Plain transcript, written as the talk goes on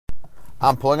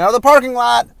I'm pulling out of the parking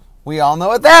lot. We all know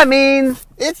what that means.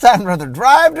 It's time for another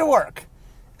drive to work.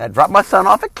 I dropped my son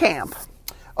off at camp.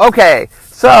 Okay,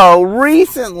 so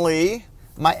recently,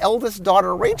 my eldest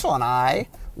daughter Rachel and I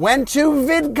went to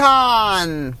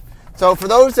VidCon. So for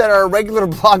those that are regular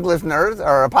blog listeners,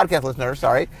 or podcast listeners,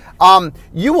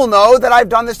 you will know that I've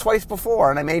done this twice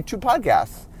before, and I made 2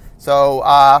 podcasts. So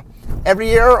every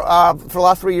year, for the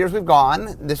last 3 years we've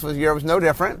gone. This year was no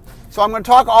different. So I'm going to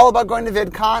talk all about going to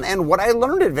VidCon and what I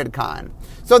learned at VidCon.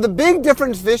 So the big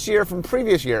difference this year from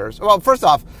previous years, well, first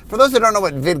off, for those that don't know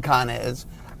what VidCon is,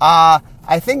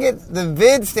 I think the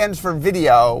vid stands for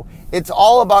video. It's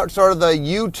all about sort of the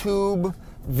YouTube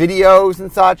videos and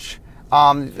such.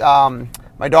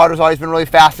 My daughter's always been really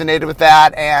fascinated with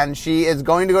that, and she is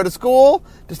going to go to school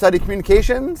to study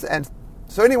communications. And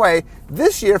so anyway,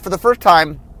 this year, for the first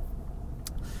time,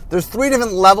 there's 3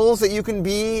 different levels that you can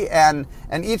be, and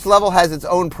each level has its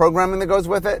own programming that goes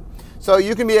with it. So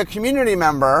you can be a community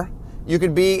member, you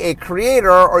could be a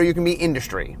creator, or you can be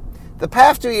industry. The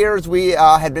past 2 years we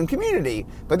had been community,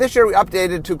 but this year we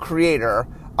updated to creator,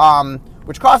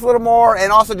 which costs a little more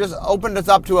and also just opened us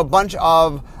up to a bunch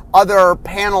of other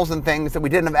panels and things that we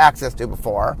didn't have access to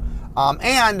before.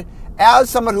 And as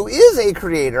someone who is a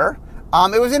creator,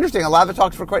 it was interesting. A lot of the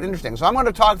talks were quite interesting. So I'm going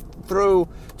to talk through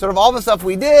sort of all the stuff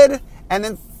we did, and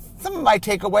then some of my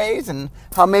takeaways and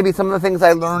how maybe some of the things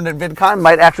I learned at VidCon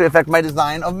might actually affect my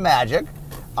design of magic.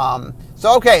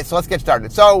 So let's get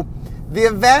started. So the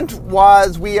event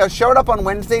was, we showed up on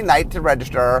Wednesday night to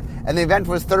register, and the event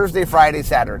was Thursday, Friday,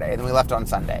 Saturday, and then we left on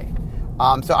Sunday.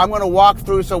 So I'm going to walk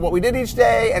through what we did each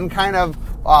day and kind of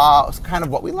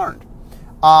what we learned.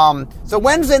 So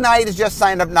Wednesday night is just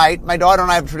sign up night. My daughter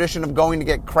and I have a tradition of going to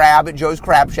get crab at Joe's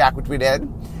Crab Shack, which we did.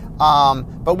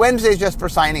 But Wednesday is just for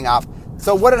signing up.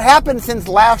 So what had happened since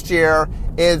last year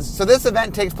is, so this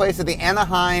event takes place at the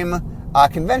Anaheim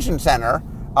Convention Center,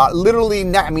 literally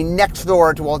next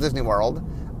door to Walt Disney World,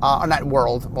 or not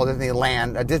World, Walt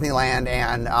Disneyland,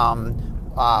 and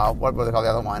what do they call the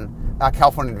other one?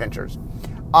 California Adventures.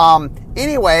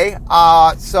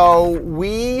 So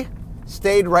we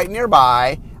stayed right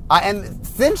nearby, and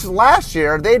since last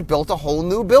year, they'd built a whole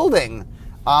new building.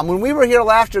 When we were here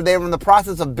last year, they were in the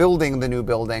process of building the new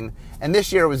building, and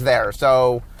this year it was there.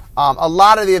 So a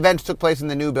lot of the events took place in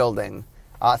the new building,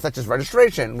 such as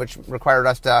registration, which required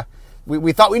us to,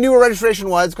 we thought we knew where registration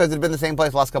was because it had been the same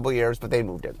place the last couple of years, but they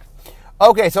moved it.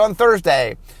 Okay, so on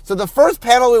Thursday, so the first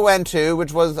panel we went to,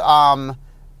 which was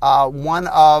one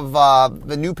of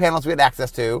the new panels we had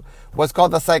access to, was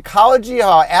called The Psychology of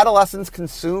How Adolescents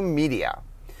Consume Media.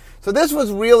 So this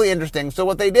was really interesting. So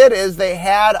what they did is they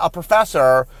had a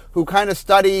professor who kind of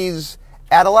studies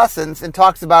adolescents and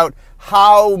talks about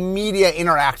how media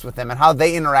interacts with them and how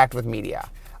they interact with media.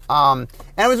 And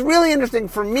it was really interesting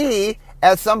for me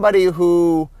as somebody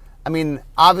who,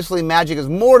 obviously magic is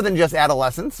more than just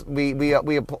adolescents.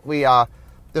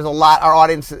 There's a lot, our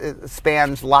audience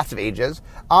spans lots of ages,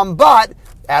 but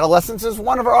adolescence is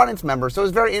one of our audience members. So it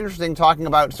was very interesting talking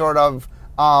about sort of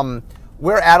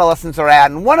where adolescents are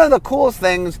at. And one of the coolest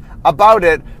things about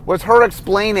it was her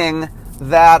explaining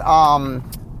that,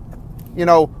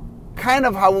 kind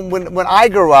of how when I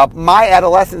grew up, my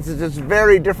adolescence is just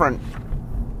very different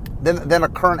than a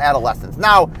current adolescence.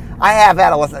 Now, I have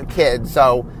adolescent kids,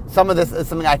 so some of this is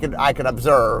something I could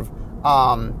observe.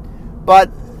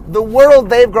 But the world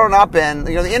they've grown up in,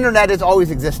 the internet has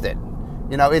always existed.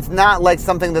 It's not like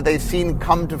something that they've seen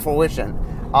come to fruition.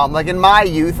 Like in my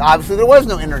youth, obviously there was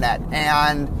no internet,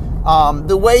 and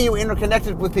the way you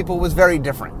interconnected with people was very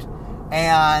different.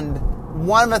 And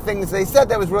one of the things they said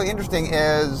that was really interesting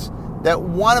is that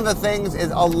one of the things is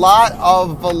a lot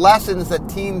of the lessons that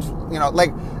teens,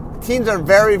 teens are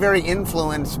very, very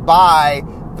influenced by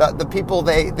the people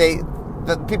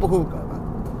the people who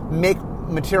make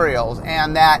materials,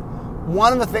 and that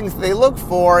one of the things they look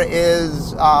for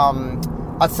is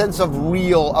a sense of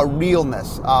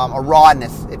realness, a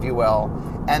rawness, if you will,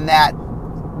 and that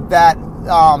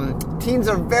teens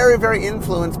are very, very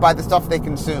influenced by the stuff they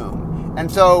consume.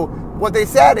 And so what they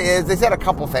said a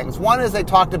couple things. One is they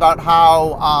talked about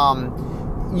how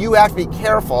you have to be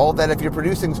careful that if you're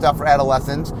producing stuff for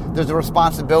adolescents, there's a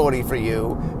responsibility for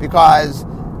you, because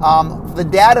the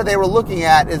data they were looking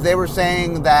at is they were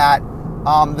saying that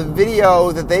the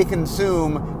video that they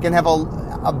consume can have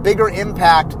a bigger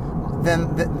impact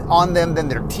on them than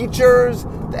their teachers,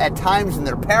 at times than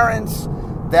their parents,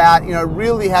 that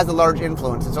really has a large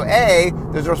influence. And so A,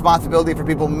 there's a responsibility for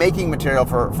people making material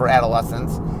for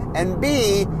adolescents, and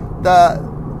B,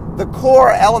 the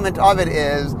core element of it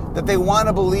is that they want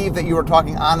to believe that you are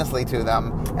talking honestly to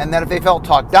them, and that if they felt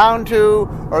talked down to,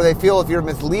 or they feel if you're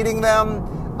misleading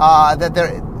them, that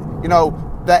they're,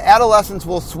 the adolescents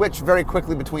will switch very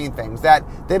quickly between things, that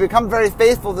they become very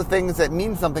faithful to things that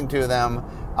mean something to them,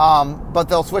 but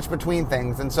they'll switch between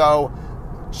things. And so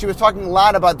she was talking a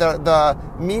lot about the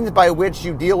means by which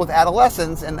you deal with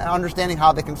adolescents and understanding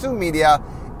how they consume media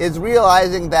is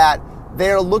realizing that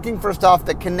they're looking for stuff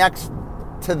that connects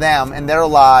to them and their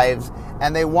lives,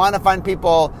 and they want to find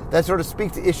people that sort of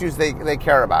speak to issues they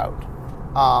care about.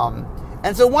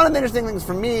 And so one of the interesting things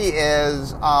for me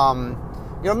is,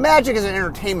 magic is an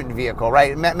entertainment vehicle,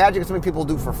 right? Magic is something people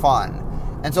do for fun.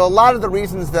 And so a lot of the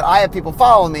reasons that I have people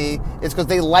follow me is because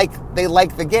they like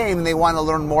the game and they want to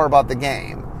learn more about the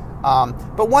game.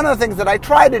 But one of the things that I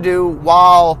try to do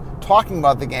while talking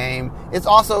about the game is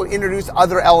also introduce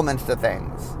other elements to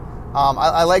things.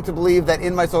 I like to believe that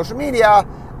in my social media,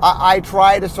 I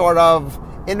try to sort of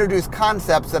introduce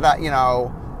concepts that,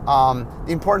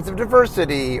 the importance of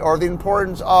diversity, or the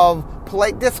importance of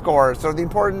polite discourse, or the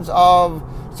importance of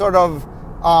sort of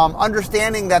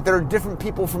understanding that there are different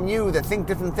people from you that think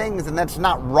different things, and that's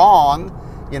not wrong.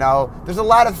 There's a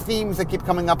lot of themes that keep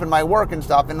coming up in my work and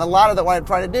stuff, and a lot of that, what I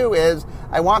try to do is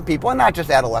I want people, and not just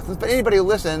adolescents, but anybody who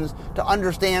listens, to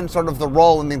understand sort of the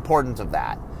role and the importance of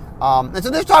that. And so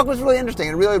this talk was really interesting.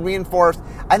 It really reinforced,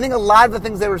 I think, a lot of the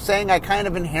things they were saying I kind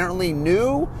of inherently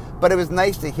knew, but it was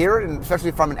nice to hear it, and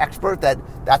especially from an expert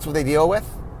that's what they deal with.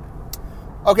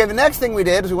 Okay, the next thing we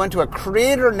did is we went to a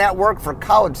creator network for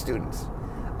college students.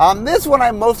 This one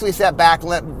I mostly sat back and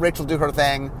let Rachel do her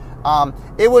thing.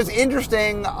 It was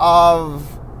interesting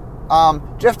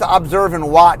just to observe and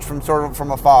watch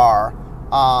from afar.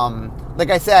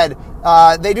 Like I said,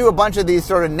 they do a bunch of these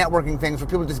sort of networking things where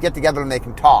people just get together and they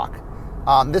can talk.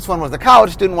 This one was a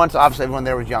college student one, so obviously everyone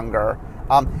there was younger.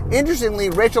 Interestingly,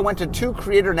 Rachel went to 2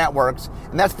 creator networks,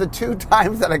 and that's the 2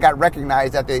 times that I got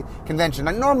recognized at the convention.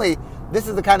 And normally, this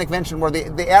is the kind of convention where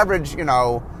the average,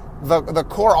 the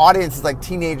core audience is like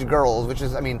teenage girls, which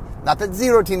is, not that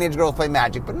 0 teenage girls play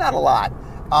Magic, but not a lot.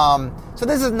 So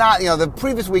this is not, the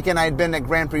previous weekend I had been at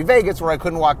Grand Prix Vegas where I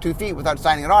couldn't walk 2 feet without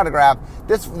signing an autograph.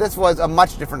 This was a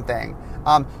much different thing.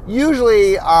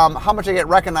 Usually, how much I get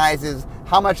recognized is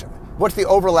what's the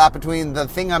overlap between the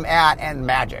thing I'm at and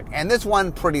Magic. And this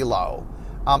one, pretty low.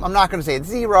 I'm not going to say it's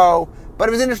 0, but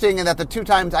it was interesting in that the 2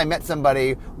 times I met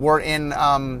somebody were in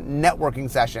networking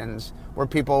sessions where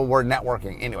people were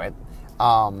networking. Anyway,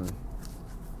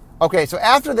 okay, so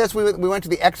after this, we went to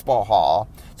the Expo Hall.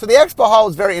 So the Expo Hall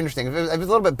was very interesting. It was a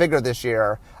little bit bigger this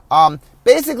year.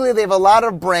 Basically, they have a lot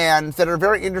of brands that are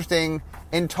very interesting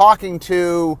in talking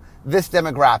to this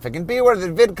demographic. And be aware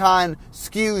that VidCon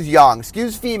skews young,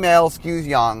 skews female, skews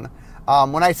young.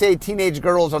 When I say teenage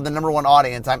girls are the number one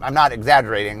audience, I'm not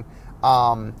exaggerating.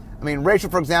 Rachel,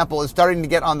 for example, is starting to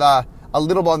get a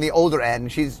little bit on the older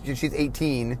end. She's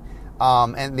 18.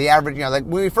 And the average, like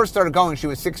when we first started going, she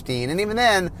was 16. And even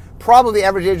then, probably the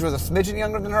average age was a smidgen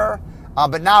younger than her.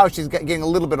 But now she's getting a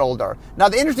little bit older. Now,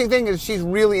 the interesting thing is she's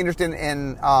really interested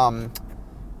in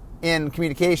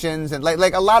communications. And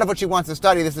like a lot of what she wants to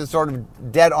study, this is sort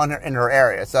of dead on in her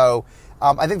area. So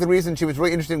I think the reason she was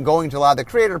really interested in going to a lot of the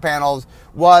creator panels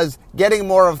was getting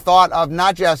more of thought of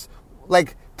not just,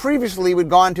 like previously we'd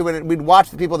gone to it and we'd watch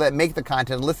the people that make the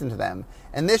content and listen to them.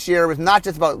 And this year it was not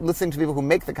just about listening to people who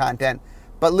make the content,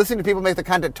 but listening to people who make the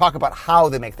content talk about how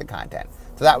they make the content.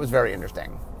 So that was very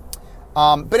interesting.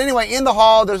 But anyway, in the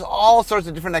hall, there's all sorts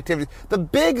of different activities. The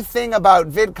big thing about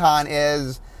VidCon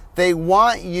is they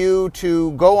want you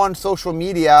to go on social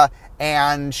media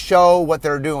and show what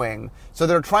they're doing. So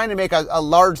they're trying to make a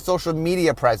large social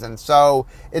media presence. So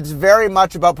it's very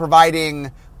much about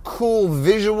providing cool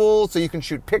visuals so you can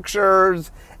shoot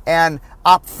pictures, and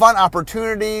fun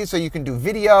opportunities so you can do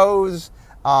videos.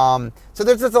 So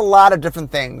there's just a lot of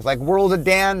different things. Like World of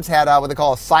Dance had what they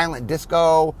call a silent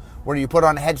disco, where you put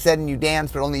on a headset and you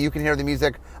dance, but only you can hear the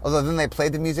music. Although then they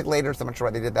played the music later, so I'm not sure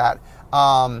why they did that.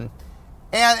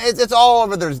 And it's all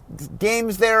over. There's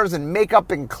games there, and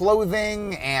makeup and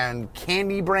clothing and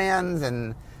candy brands,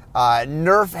 and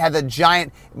Nerf had the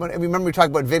giant. Remember we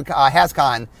talked about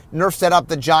HasCon. Nerf set up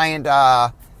the giant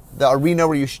the arena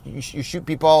where you shoot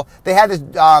people. They had this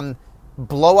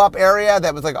blow up area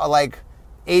that was like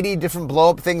 80 different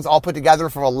blow up things all put together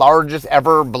for the largest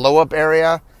ever blow up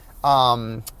area.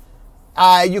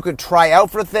 You could try out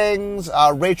for things.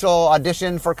 Rachel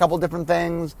auditioned for a couple different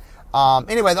things.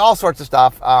 Anyway, all sorts of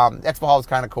stuff. Expo Hall was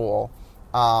kind of cool.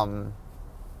 And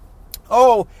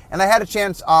I had a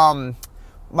chance.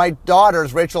 My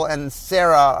daughters, Rachel and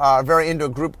Sarah, are very into a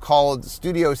group called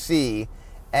Studio C,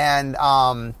 and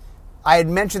I had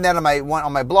mentioned that on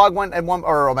my blog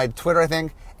or on my Twitter, I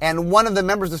think. And one of the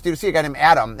members of Studio C, a guy named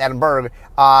Adam Berg,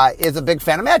 is a big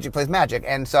fan of Magic, plays Magic.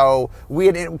 And so we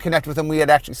had connected with him. We had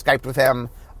actually Skyped with him.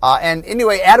 And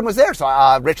anyway, Adam was there. So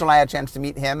Rachel and I had a chance to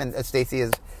meet him, and Stacy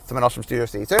is someone else from Studio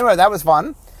C. So anyway, that was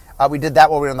fun. We did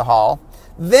that while we were in the hall.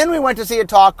 Then we went to see a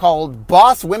talk called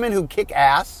Boss Women Who Kick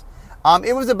Ass.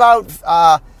 It was about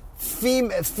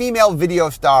female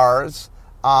video stars.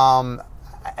 I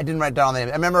didn't write down the name.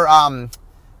 I remember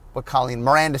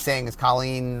Miranda Sings.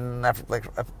 Colleen, like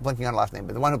blinking on the last name,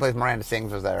 but the one who plays Miranda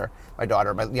Sings was there. My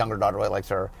younger daughter, really likes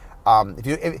her.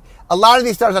 If a lot of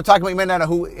these stars I'm talking about, you might not know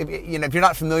who. If you're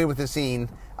not familiar with the scene,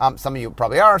 some of you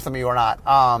probably are, some of you are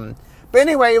not. But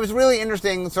anyway, it was really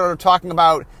interesting, sort of talking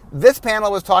about. This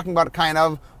panel was talking about kind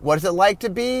of what is it like to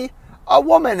be a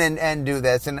woman and do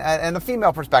this, and a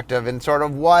female perspective, and sort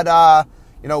of what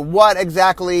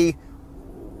exactly.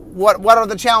 What are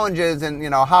the challenges, and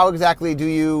how exactly do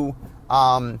you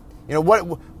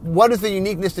what is the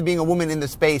uniqueness to being a woman in the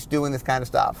space doing this kind of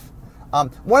stuff?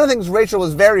 One of the things Rachel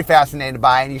was very fascinated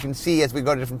by, and you can see as we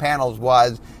go to different panels,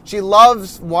 was she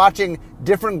loves watching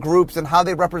different groups and how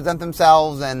they represent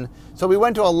themselves. And so we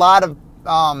went to a lot of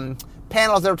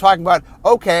panels that were talking about,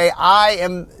 okay, I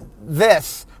am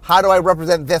this. How do I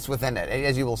represent this within it,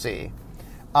 as you will see.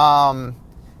 So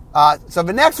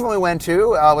the next one we went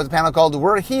to was a panel called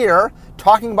We're Here,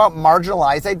 talking about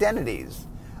marginalized identities.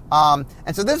 And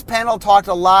so this panel talked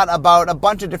a lot about a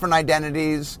bunch of different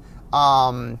identities,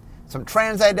 some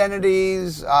trans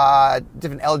identities,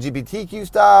 different LGBTQ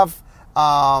stuff.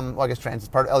 I guess trans is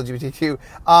part of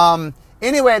LGBTQ.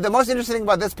 Anyway, the most interesting thing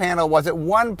about this panel was at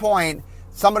one point,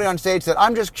 somebody on stage said,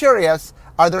 I'm just curious,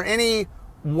 are there any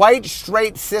white,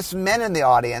 straight, cis men in the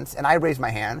audience? And I raised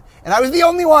my hand, and I was the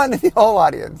only one in the whole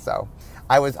audience. So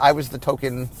I was the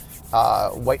token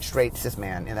white, straight, cis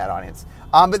man in that audience.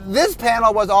 But this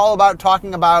panel was all about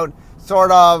talking about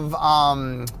sort of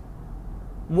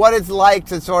what it's like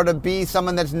to sort of be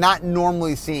someone that's not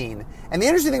normally seen. And the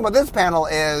interesting thing about this panel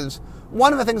is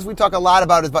one of the things we talk a lot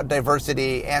about is about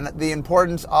diversity and the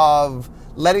importance of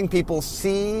letting people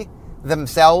see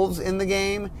themselves in the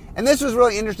game. And this was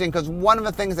really interesting because one of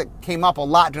the things that came up a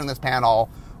lot during this panel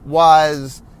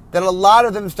was that a lot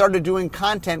of them started doing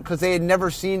content because they had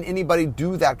never seen anybody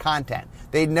do that content.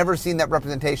 They'd never seen that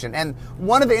representation. And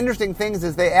one of the interesting things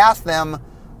is they asked them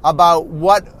about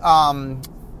what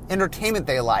entertainment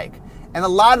they like. And a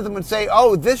lot of them would say,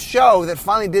 oh, this show that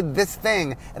finally did this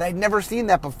thing, and I'd never seen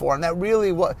that before, and that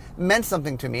really meant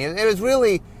something to me. It was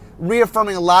really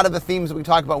reaffirming a lot of the themes that we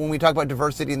talk about when we talk about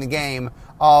diversity in the game,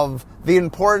 of the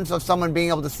importance of someone being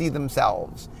able to see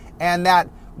themselves. And that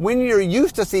when you're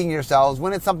used to seeing yourselves,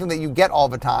 when it's something that you get all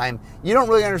the time, you don't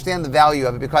really understand the value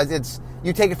of it because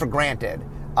you take it for granted.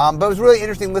 But it was really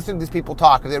interesting listening to these people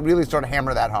talk because it really sort of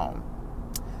hammered that home.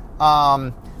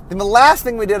 Then the last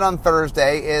thing we did on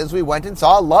Thursday is we went and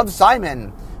saw Love, Simon,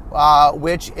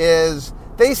 which is,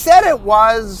 they said it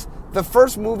was the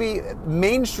first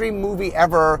mainstream movie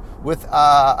ever with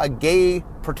a gay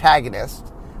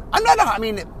protagonist.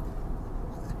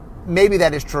 Maybe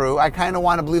that is true. I kind of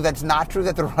want to believe that's not true,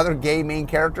 that there are other gay main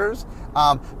characters.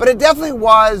 But it definitely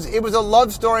was a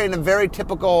love story in a very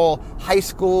typical high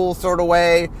school sort of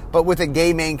way, but with a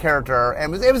gay main character.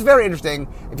 And it was very interesting.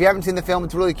 If you haven't seen the film,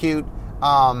 it's really cute.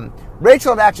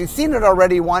 Rachel had actually seen it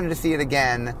already, wanted to see it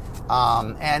again.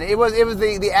 And it was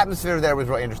the atmosphere there was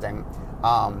really interesting.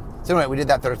 So anyway, we did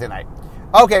that Thursday night.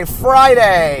 Okay,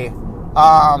 Friday.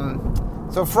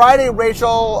 So Friday,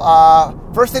 Rachel,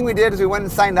 first thing we did is we went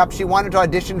and signed up. She wanted to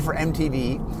audition for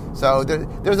MTV. So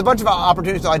there's a bunch of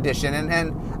opportunities to audition.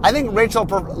 And I think Rachel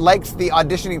likes the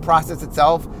auditioning process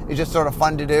itself. It's just sort of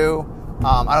fun to do.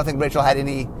 I don't think Rachel had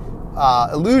any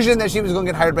illusion that she was going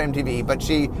to get hired by MTV, but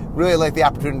she really liked the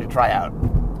opportunity to try out.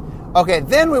 Okay,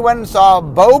 then we went and saw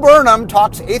Bo Burnham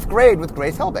Talks 8th Grade with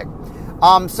Grace Helbig.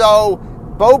 So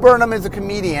Bo Burnham is a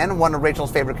comedian, one of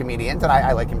Rachel's favorite comedians, and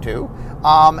I like him too.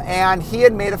 And he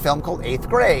had made a film called 8th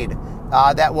Grade.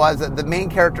 That was, the main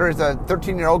character is a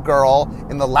 13-year-old girl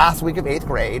in the last week of 8th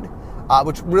grade,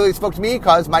 which really spoke to me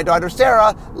because my daughter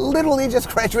Sarah literally just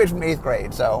graduated from 8th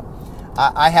grade. So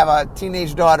I have a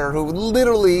teenage daughter who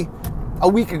literally a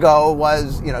week ago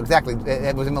was, exactly,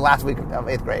 it was in the last week of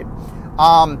 8th grade.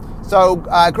 So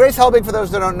Grace Helbig, for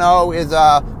those that don't know, is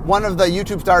one of the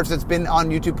YouTube stars that's been on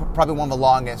YouTube probably one of the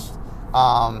longest.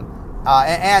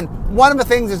 And one of the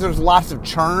things is there's lots of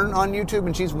churn on YouTube,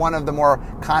 and she's one of the more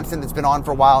constant that's been on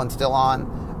for a while and still on.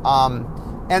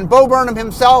 And Bo Burnham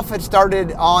himself had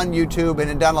started on YouTube and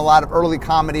had done a lot of early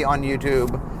comedy on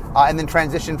YouTube, and then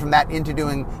transitioned from that into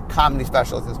doing comedy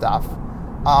specials and stuff.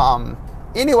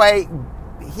 Anyway,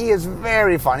 he is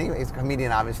very funny. He's a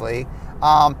comedian, obviously.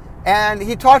 And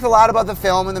he talked a lot about the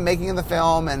film and the making of the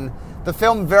film, and the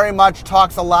film very much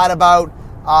talks a lot about,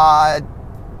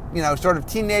 sort of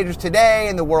teenagers today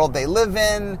and the world they live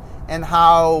in, and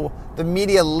how the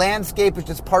media landscape is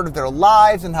just part of their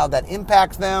lives and how that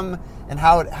impacts them and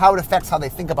how it affects how they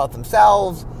think about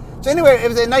themselves. So anyway, it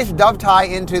was a nice dovetail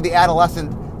into the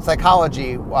adolescent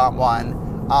psychology one.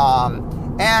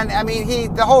 And I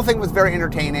mean, the whole thing was very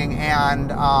entertaining,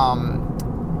 and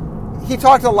he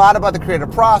talked a lot about the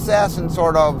creative process and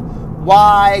sort of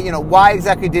why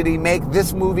exactly did he make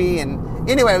this movie. And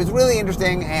anyway, it was really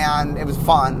interesting and it was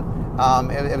fun.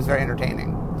 It was very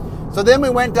entertaining. So then we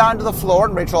went down to the floor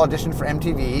and Rachel auditioned for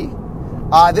MTV.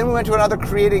 Then we went to another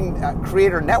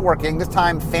creator networking, this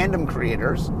time fandom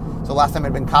creators. So last time it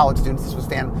had been college students, this was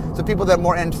so people that are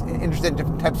more interested in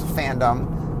different types of fandom.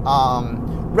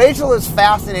 Rachel is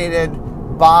fascinated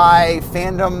by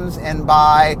fandoms and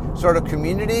by sort of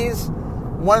communities.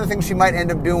 One of the things she might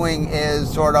end up doing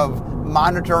is sort of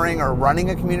monitoring or running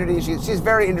a community. She's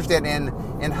very interested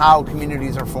in how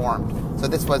communities are formed. So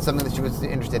this was something that she was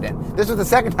interested in. This was the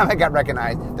second time I got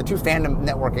recognized. The two fandom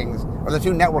networkings, or the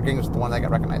two networkings was the one that I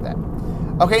got recognized at.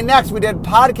 Okay, next we did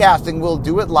podcasting. We'll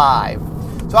do it live.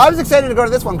 So I was excited to go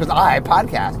to this one because I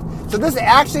podcast. So this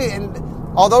actually,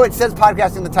 although it says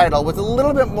podcasting in the title, was a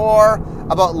little bit more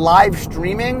about live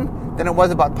streaming than it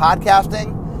was about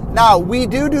podcasting. Now, we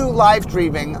do live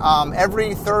streaming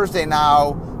every Thursday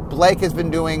now. Blake has been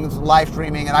doing live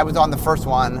streaming, and I was on the first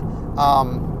one.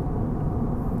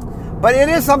 But it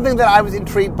is something that I was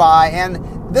intrigued by,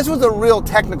 and this was a real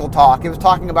technical talk. It was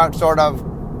talking about sort of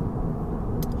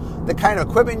the kind of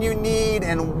equipment you need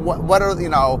and what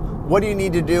do you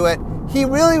need to do it. He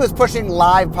really was pushing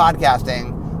live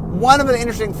podcasting. One of the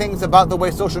interesting things about the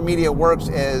way social media works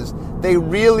is they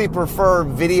really prefer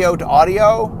video to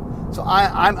audio. So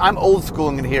I'm old school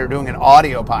in here doing an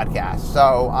audio podcast.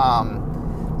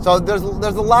 So there's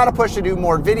a lot of push to do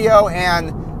more video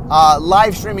and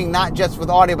live streaming, not just with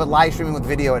audio, but live streaming with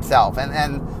video itself.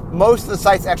 And most of the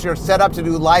sites actually are set up to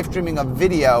do live streaming of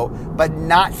video, but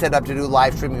not set up to do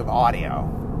live streaming of audio.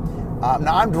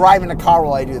 Now I'm driving a car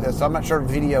while I do this, so I'm not sure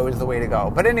video is the way to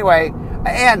go. But anyway,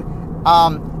 and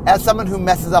as someone who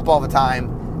messes up all the time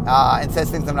and says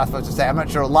things I'm not supposed to say, I'm not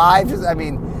sure live is,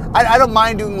 I don't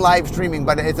mind doing live streaming,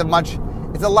 but it's a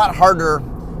lot harder.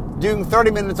 Doing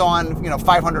 30 minutes on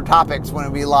 500 topics when it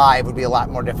would be live would be a lot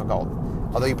more difficult.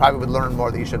 Although you probably would learn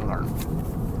more that you shouldn't learn.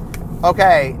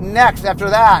 Okay, next after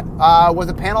that was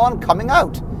a panel on coming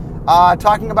out,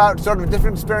 talking about sort of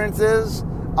different experiences.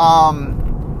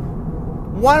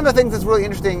 One of the things that's really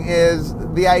interesting is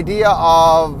the idea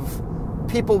of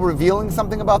people revealing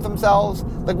something about themselves.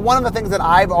 Like, one of the things that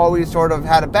I've always sort of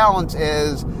had a balance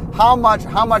is how much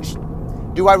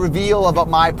do I reveal about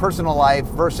my personal life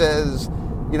versus,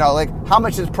 how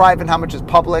much is private and how much is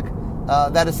public.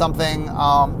 That is something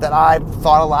that I've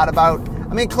thought a lot about.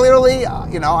 Clearly,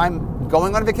 I'm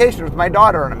going on vacation with my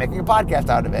daughter and I'm making a podcast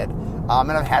out of it.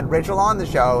 And I've had Rachel on the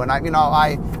show, and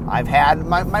I've had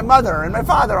my mother and my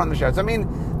father on the show. So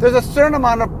there's a certain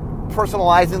amount of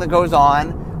personalizing that goes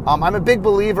on. I'm a big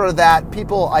believer that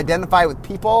people identify with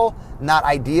people, not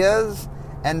ideas.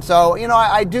 And so,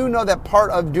 I do know that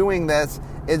part of doing this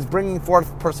is bringing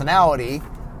forth personality.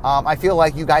 I feel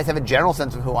like you guys have a general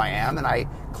sense of who I am, and I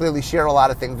clearly share a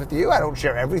lot of things with you. I don't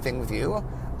share everything with you,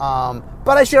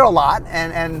 but I share a lot,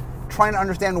 and trying to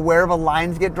understand where the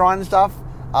lines get drawn and stuff.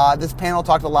 This panel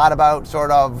talked a lot about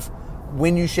sort of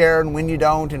when you share and when you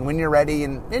don't and when you're ready.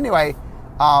 And anyway,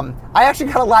 I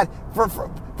actually got a lot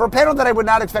for a panel that I would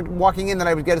not expect walking in that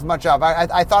I would get as much of.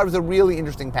 I thought it was a really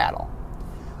interesting panel.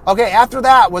 Okay, after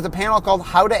that was a panel called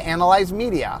How to Analyze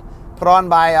Media, put on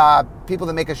by people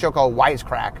that make a show called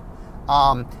Wisecrack,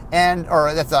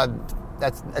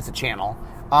 that's a channel.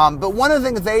 But one of the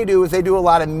things they do is they do a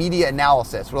lot of media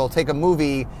analysis. Where they'll take a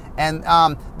movie and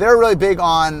they're really big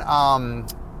on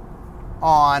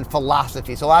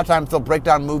philosophy. So a lot of times they'll break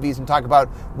down movies and talk about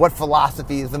what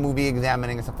philosophy is the movie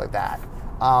examining and stuff like that.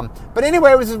 But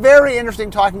anyway, it was very interesting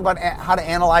talking about how to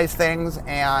analyze things.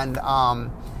 And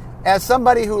as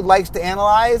somebody who likes to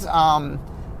analyze,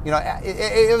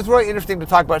 it was really interesting to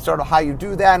talk about sort of how you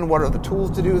do that and what are the tools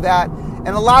to do that. And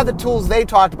a lot of the tools they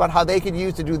talked about how they could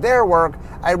use to do their work,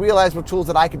 I realized were tools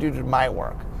that I could do to do my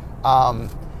work.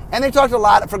 And they talked a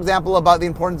lot, for example, about the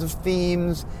importance of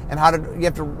themes and how you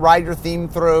have to ride your theme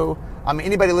through.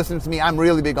 Anybody listening to me, I'm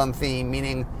really big on theme,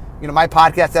 meaning, my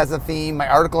podcast has a theme, my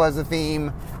article has a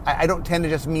theme. I don't tend to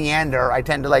just meander. I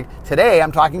tend to, today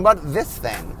I'm talking about this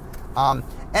thing.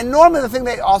 And normally the thing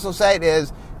they also say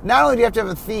is, not only do you have to have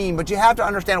a theme, but you have to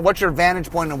understand what's your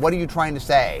vantage point and what are you trying to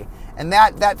say. And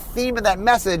that theme and that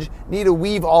message need to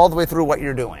weave all the way through what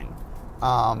you're doing.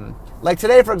 Like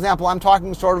today, for example, I'm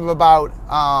talking sort of about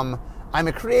I'm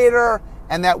a creator,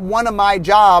 and that one of my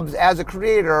jobs as a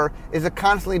creator is to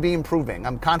constantly be improving.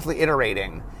 I'm constantly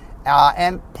iterating.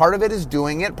 And part of it is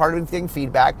doing it, part of it is getting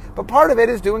feedback, but part of it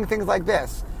is doing things like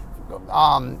this.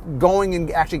 Going and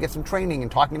actually get some training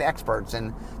and talking to experts.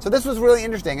 And so this was really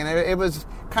interesting, and it was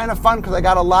kind of fun because I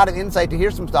got a lot of insight to hear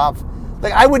some stuff.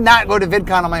 Like, I would not go to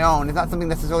VidCon on my own. It's not something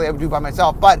necessarily I would do by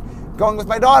myself, but going with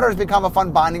my daughter has become a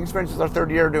fun bonding experience. It's our third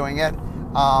year doing it.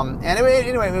 Anyway,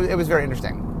 it was very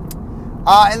interesting.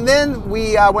 And then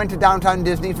we went to downtown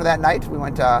Disney for that night. We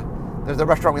went to, there's a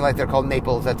restaurant we like there called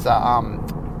Naples. That's an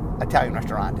Italian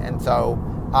restaurant. And so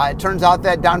it turns out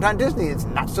that downtown Disney is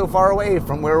not so far away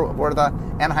from where the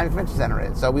Anaheim Convention Center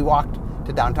is. So we walked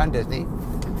to downtown Disney.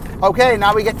 Okay,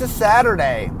 now we get to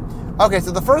Saturday. Okay,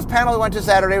 so the first panel we went to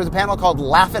Saturday was a panel called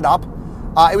Laugh It Up.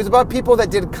 It was about people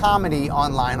that did comedy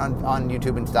online on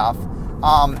YouTube and stuff.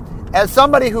 As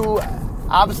somebody who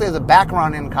obviously has a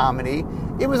background in comedy,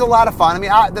 it was a lot of fun. I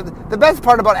mean, the best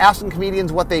part about asking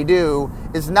comedians what they do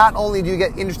is not only do you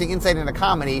get interesting insight into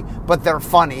comedy, but they're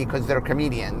funny because they're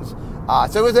comedians.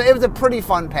 So it was a pretty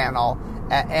fun panel,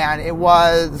 and it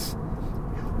was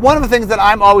one of the things that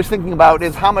I'm always thinking about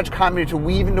is how much comedy to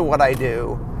weave into what I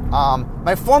do.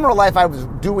 My former life, I was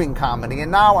doing comedy,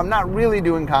 and now I'm not really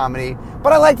doing comedy,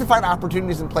 but I like to find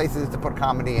opportunities and places to put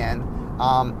comedy in.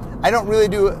 I don't really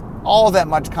do all that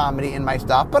much comedy in my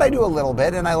stuff, but I do a little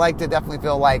bit, and I like to definitely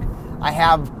feel like I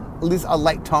have at least a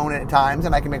light tone at times,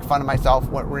 and I can make fun of myself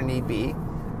where need be.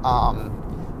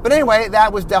 But anyway,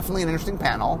 that was definitely an interesting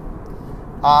panel.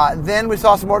 Then we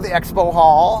saw some more of the expo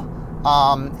hall,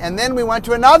 and then we went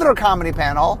to another comedy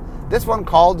panel, this one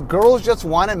called Girls Just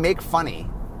Want to Make Funny.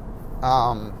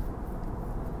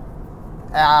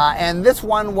 And this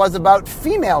one was about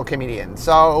female comedians.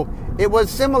 So it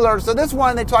was similar. So this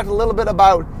one, they talked a little bit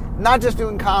about not just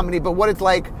doing comedy, but what it's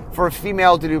like for a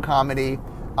female to do comedy.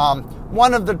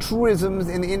 One of the truisms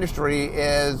in the industry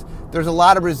is there's a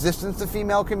lot of resistance to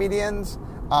female comedians.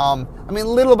 I mean,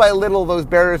 little by little, those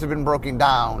barriers have been broken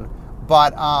down,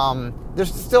 but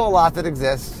there's still a lot that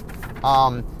exists.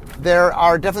 There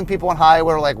are definitely people in Hollywood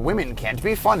where like women can't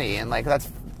be funny, and like that's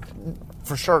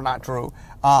for sure not true.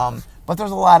 But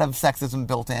there's a lot of sexism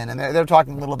built in, and they're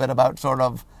talking a little bit about sort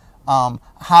of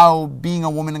how being a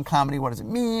woman in comedy, what does it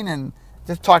mean, and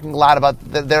just talking a lot about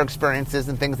their experiences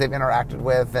and things they've interacted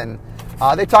with, and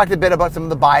they talked a bit about some of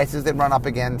the biases they've run up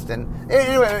against, and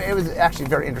anyway, it was actually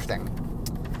very interesting.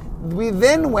 We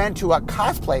then went to a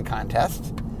cosplay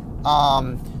contest.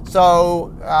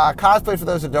 Cosplay, for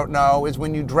those that don't know, is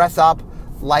when you dress up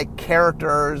like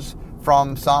characters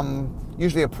from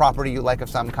usually a property you like of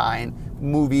some kind,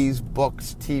 movies,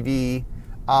 books, TV.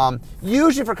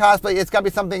 Usually for cosplay, it's got to be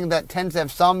something that tends to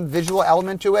have some visual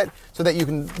element to it so that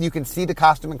you can see the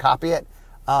costume and copy it.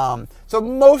 So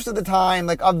most of the time,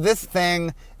 like of this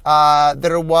thing,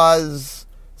 there was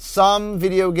some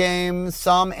video games,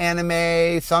 some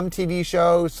anime, some TV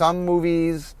shows, some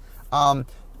movies.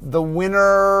 The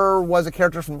winner was a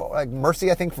character from like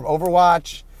Mercy, I think, from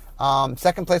Overwatch.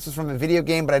 Second place was from a video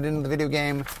game, but I didn't know the video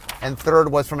game. And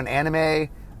third was from an anime.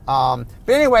 But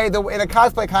anyway, in a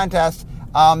cosplay contest,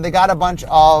 they got a bunch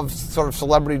of sort of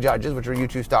celebrity judges, which are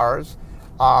YouTube stars.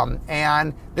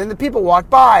 And then the people walked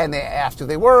by and they asked who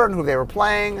they were and who they were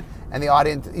playing. And the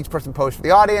audience, each person posed for the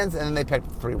audience, and then they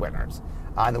picked 3 winners.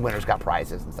 And the winners got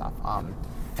prizes and stuff.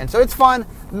 And so it's fun.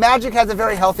 Magic has a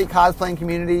very healthy cosplaying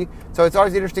community, so it's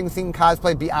always interesting seeing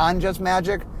cosplay beyond just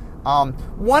Magic.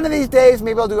 One of these days,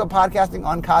 maybe I'll do a podcasting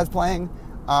on cosplaying.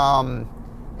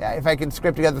 If I can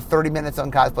script together 30 minutes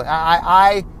on cosplay.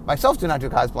 I myself do not do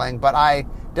cosplaying, but I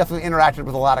definitely interacted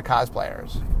with a lot of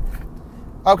cosplayers.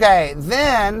 Okay,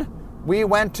 then we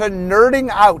went to Nerding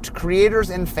Out, Creators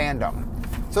in Fandom.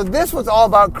 So this was all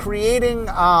about creating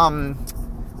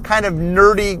kind of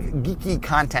nerdy, geeky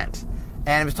content.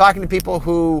 And it was talking to people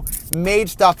who made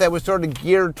stuff that was sort of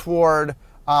geared toward,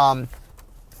 really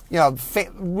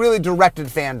directed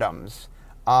fandoms.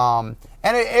 And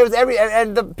it was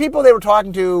and the people they were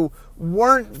talking to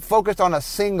weren't focused on a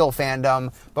single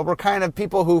fandom, but were kind of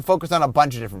people who focused on a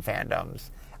bunch of different fandoms.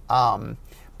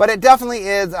 But it definitely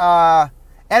is, and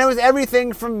it was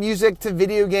everything from music to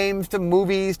video games to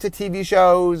movies to TV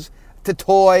shows to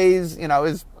toys. It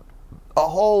was a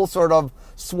whole sort of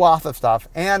swath of stuff.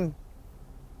 And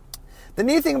the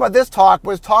neat thing about this talk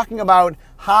was talking about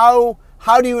how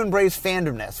do you embrace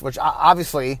fandomness, which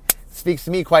obviously speaks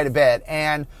to me quite a bit.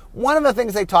 And one of the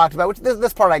things they talked about, which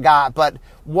this part I got, but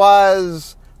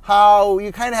was how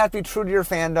you kind of have to be true to your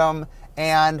fandom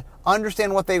and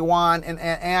understand what they want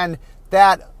and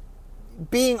that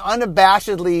being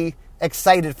unabashedly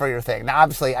excited for your thing. Now,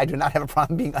 obviously, I do not have a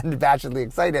problem being unabashedly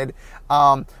excited,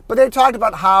 but they talked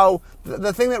about how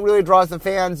the thing that really draws the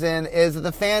fans in is that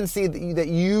the fans see that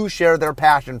you share their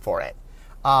passion for it.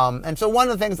 And so one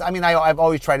of the things, I mean, I've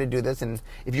always tried to do this, and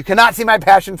if you cannot see my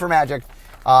passion for Magic,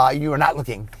 you are not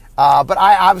looking. But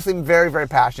I obviously am very, very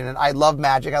passionate. I love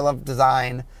Magic. I love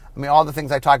design. I mean, all the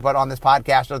things I talk about on this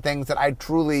podcast are things that I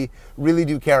truly, really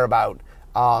do care about.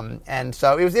 And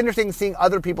so it was interesting seeing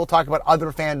other people talk about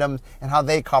other fandoms and how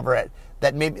they cover it.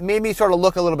 That made me sort of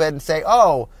look a little bit and say,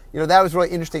 oh, that was really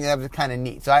interesting. That was kind of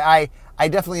neat. So I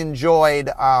definitely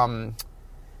enjoyed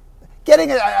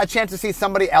getting a chance to see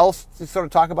somebody else to sort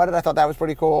of talk about it. I thought that was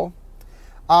pretty cool.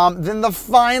 Then the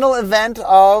final event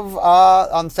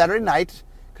on Saturday night,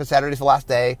 because Saturday's the last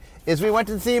day, is we went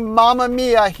to see Mamma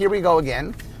Mia, Here We Go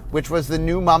Again, which was the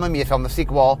new Mamma Mia film, the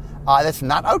sequel, that's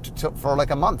not out for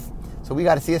like a month. So we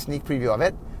got to see a sneak preview of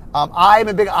it. I'm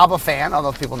a big ABBA fan,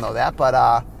 although people know that.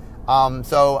 But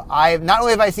so not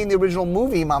only have I seen the original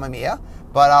movie Mamma Mia,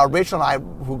 but Rachel and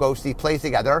I, who go see plays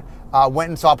together, went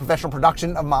and saw a professional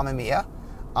production of Mamma Mia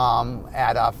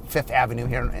at Fifth Avenue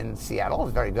here in Seattle. It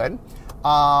was very good.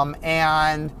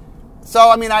 And so,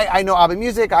 I mean, I know ABBA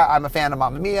music. I'm a fan of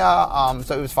Mamma Mia,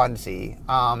 so it was fun to see.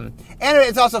 And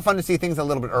it's also fun to see things a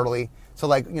little bit early. So,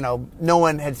 like, no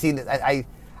one had seen it.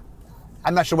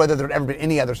 I'm not sure whether there had ever been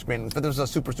any other screenings, but there was a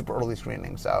super, super early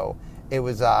screening. So it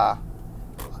was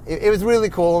it was really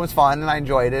cool. It was fun, and I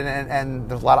enjoyed it. And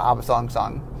there's a lot of ABBA songs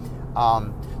sung.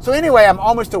 So anyway, I'm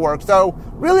almost to work. So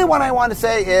really what I want to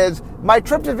say is my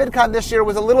trip to VidCon this year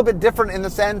was a little bit different in the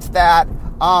sense that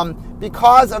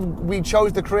because we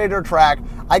chose the creator track,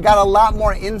 I got a lot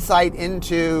more insight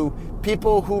into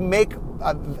people who make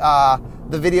the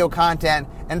video content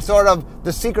and sort of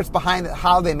the secrets behind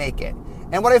how they make it.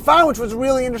 And what I found, which was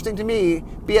really interesting to me,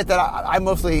 be it that I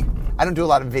don't do a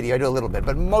lot of video, I do a little bit,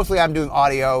 but mostly I'm doing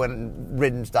audio and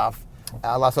written stuff,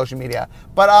 a lot of social media.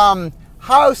 But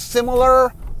how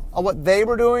similar what they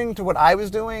were doing to what I was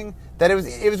doing, that it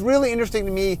was really interesting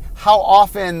to me how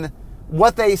often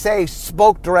what they say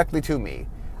spoke directly to me.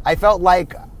 I felt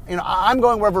like, I'm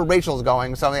going wherever Rachel's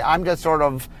going, so I'm just sort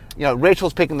of,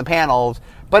 Rachel's picking the panels.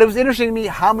 But it was interesting to me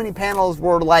how many panels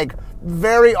were like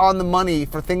very on the money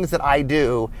for things that I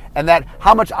do, and that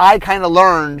how much I kind of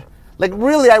learned. Like,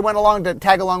 really, I went along to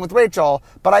tag along with Rachel,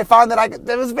 but I found that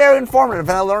it was very informative,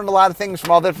 and I learned a lot of things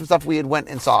from all the different stuff we had went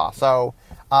and saw. So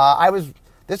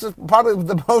this is probably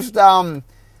the most, the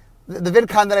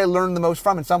VidCon that I learned the most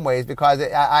from in some ways, because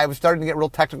I was starting to get real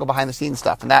technical behind the scenes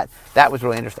stuff, and that was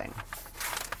really interesting.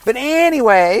 But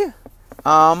anyway,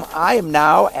 I am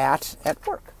now at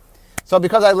work. So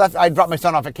because I dropped my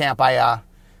son off at camp,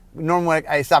 normally when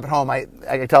I stop at home, I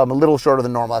tell him a little shorter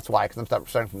than normal. That's why, because I'm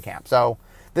starting from camp. So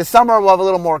this summer we'll have a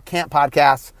little more camp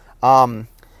podcasts.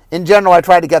 In general, I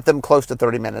try to get them close to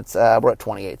 30 minutes. We're at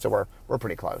 28, so we're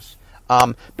pretty close.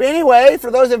 But anyway, for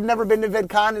those who have never been to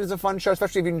VidCon, it is a fun show,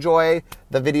 especially if you enjoy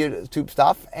the video tube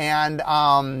stuff. And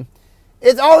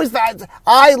it's always that.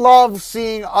 I love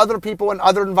seeing other people in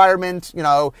other environments.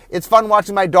 It's fun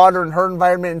watching my daughter in her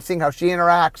environment and seeing how she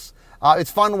interacts.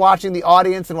 It's fun watching the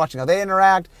audience and watching how they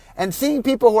interact, and seeing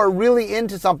people who are really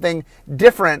into something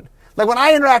different. Like when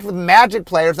I interact with Magic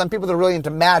players, some people that are really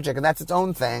into Magic, and that's its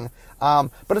own thing.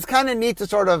 But it's kind of neat to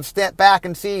sort of step back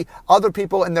and see other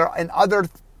people in other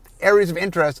areas of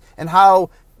interest, and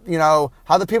how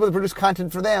the people that produce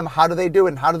content for them, how do they do it,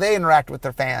 and how do they interact with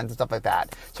their fans and stuff like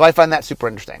that. So I find that super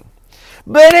interesting.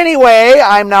 But anyway,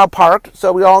 I'm now parked,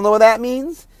 so we all know what that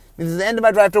means. It means it's the end of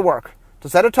my drive to work. So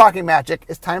instead of talking magic,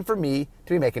 it's time for me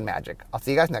to be making magic. I'll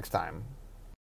see you guys next time.